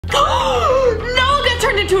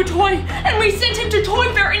toy, and we sent him to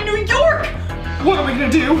Toy Fair in New York! What are we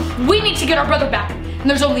gonna do? We need to get our brother back, and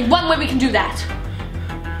there's only one way we can do that.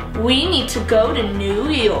 We need to go to New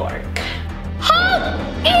York. Halt!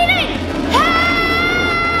 Eating! Help!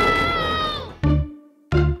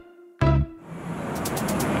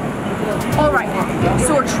 Alright,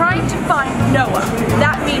 so we're trying to find Noah.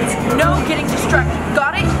 That means no getting distracted.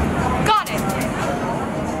 Got it? Got it!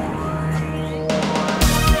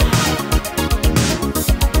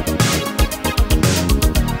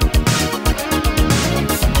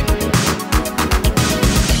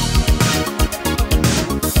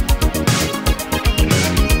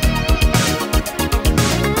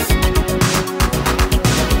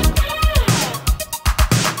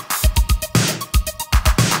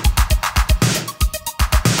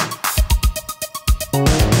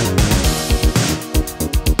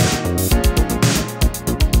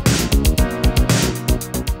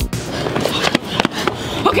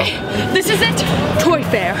 Okay, this is it. Toy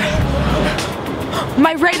Fair.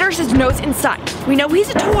 My radar says Noah's inside. We know he's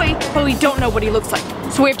a toy, but we don't know what he looks like.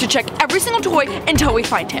 So we have to check every single toy until we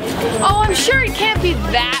find him. Oh, I'm sure it can't be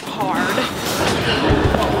that hard.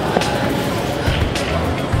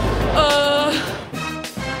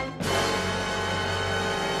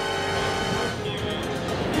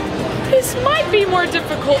 This might be more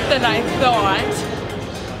difficult than I thought.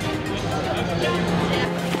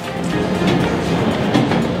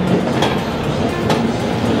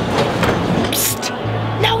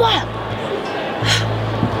 Noah!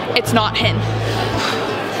 It's not him.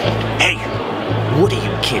 Hey, what are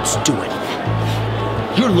you kids doing?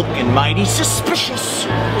 You're looking mighty suspicious.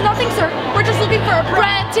 Nothing, sir. We're just looking for a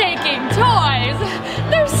breathtaking toys.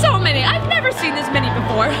 There's so many. I've never seen this many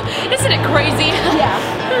before. Isn't it crazy? Yeah.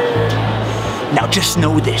 Now just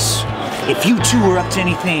know this. If you two are up to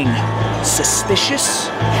anything suspicious,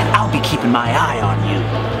 I'll be keeping my eye on you.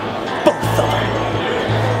 Both of them.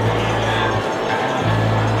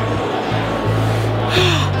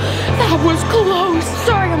 That was close.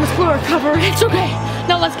 Sorry, I almost blew our cover. It's okay.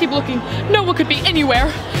 Now let's keep looking. Noah could be anywhere.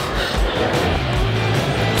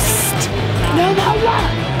 Psst. Noah!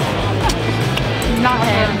 Not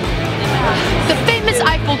him. The famous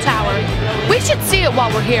Eiffel Tower. We should see it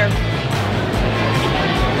while we're here.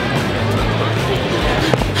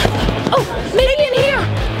 Oh, maybe in here.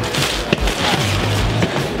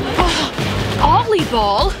 Ollie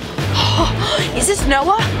ball. Is this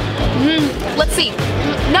Noah? Let's see.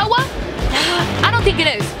 Noah? I don't think it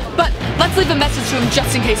is, but let's leave a message to him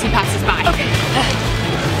just in case he passes by. Okay.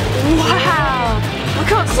 Wow. Look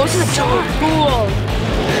how close to the door. Cool.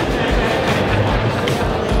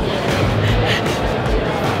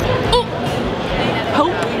 Oh.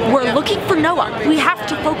 Hope, we're looking for Noah. We have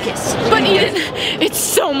to focus. But Eden, it's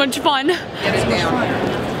so much fun. Get it down.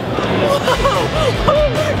 Whoa.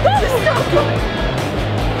 That is so good.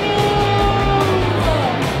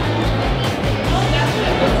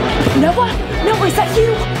 Noah? Noah, is that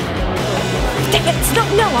you? Dang it, it's not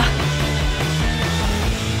Noah.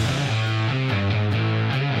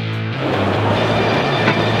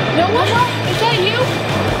 Noah? Is that you?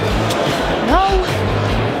 No.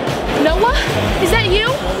 Noah? Is that you?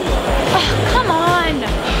 Oh, come on.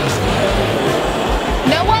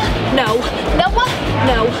 Noah? No. Noah?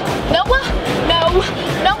 No. Noah? No.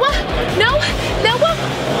 Noah? No. Noah?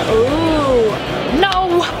 Ooh. No.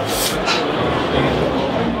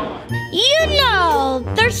 You know,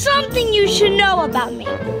 there's something you should know about me.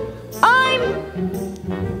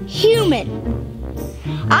 I'm human.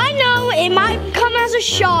 I know it might come as a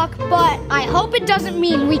shock, but I hope it doesn't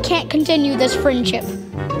mean we can't continue this friendship.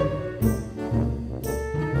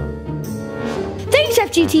 Thanks,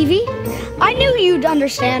 FGTV. I knew you'd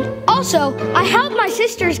understand. Also, I hope my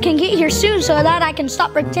sisters can get here soon so that I can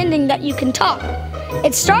stop pretending that you can talk.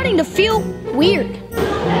 It's starting to feel weird.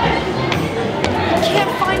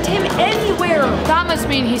 Can't find him anywhere. That must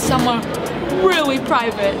mean he's somewhere really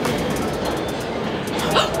private.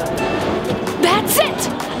 That's it!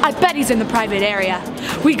 I bet he's in the private area.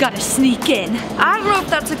 We gotta sneak in. I don't know if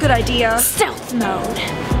that's a good idea. Stealth mode.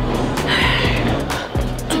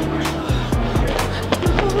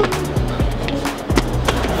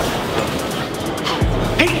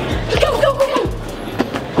 Hey! Go, go, go, go!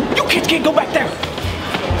 You kids can't go back there!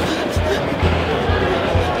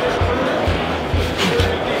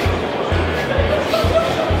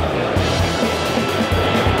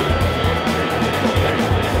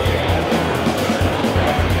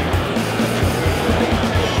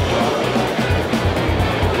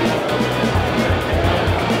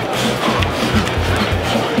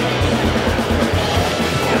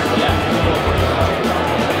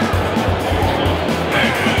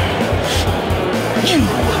 You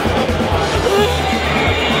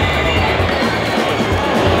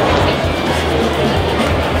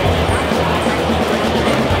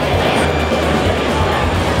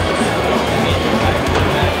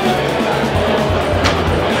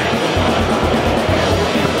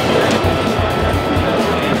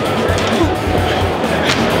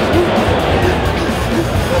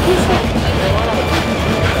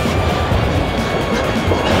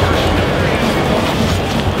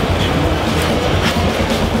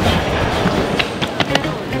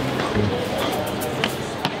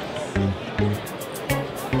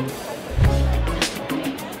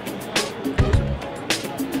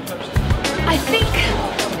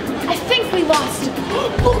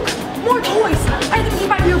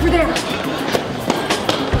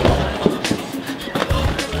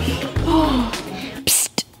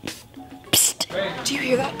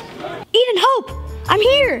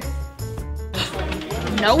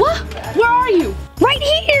Noah? Where are you? Right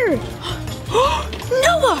here!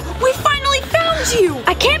 Noah, we finally found you!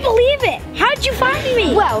 I can't believe it! How'd you find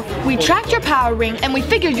me? Well, we tracked your power ring and we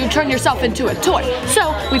figured you'd turn yourself into a toy.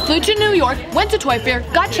 So we flew to New York, went to Toy Fair,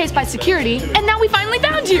 got chased by security, and now we finally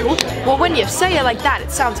found you! Well, when you say it like that,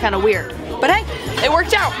 it sounds kind of weird. But hey, it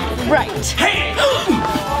worked out. Right. Hey!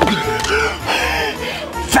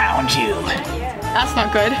 Found you. That's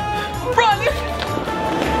not good. Run!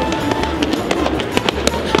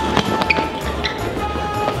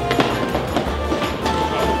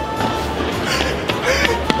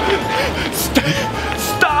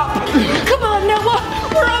 Stop! Come on, Noah!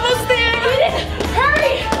 We're almost there!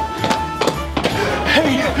 Hurry!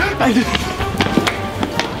 Hey!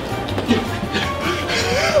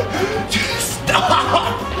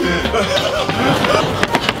 Stop!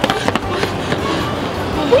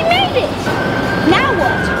 We made it! Now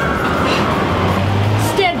what?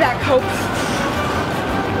 Stand back, Hope.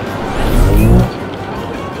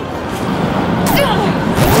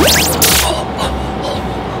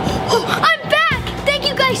 I'm back! Thank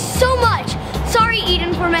you guys so much! Sorry,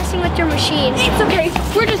 Eden, for messing with your machine. It's okay.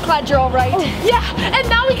 We're just glad you're all right. Yeah, and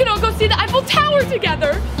now we can all go see the Eiffel Tower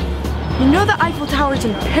together. You know the Eiffel Tower's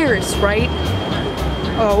in Paris, right?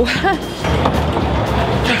 Oh.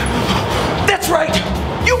 That's right!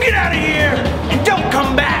 You get out of here and don't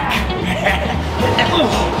come back!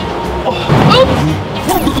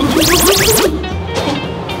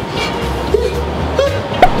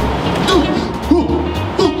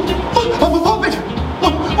 I'm a puppet!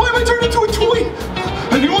 Why am I turned into a toy?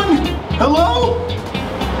 Anyone? Hello?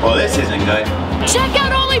 Well, this isn't good. Check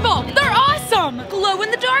out Ollie Ball. They're awesome. Glow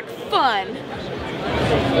in the dark fun.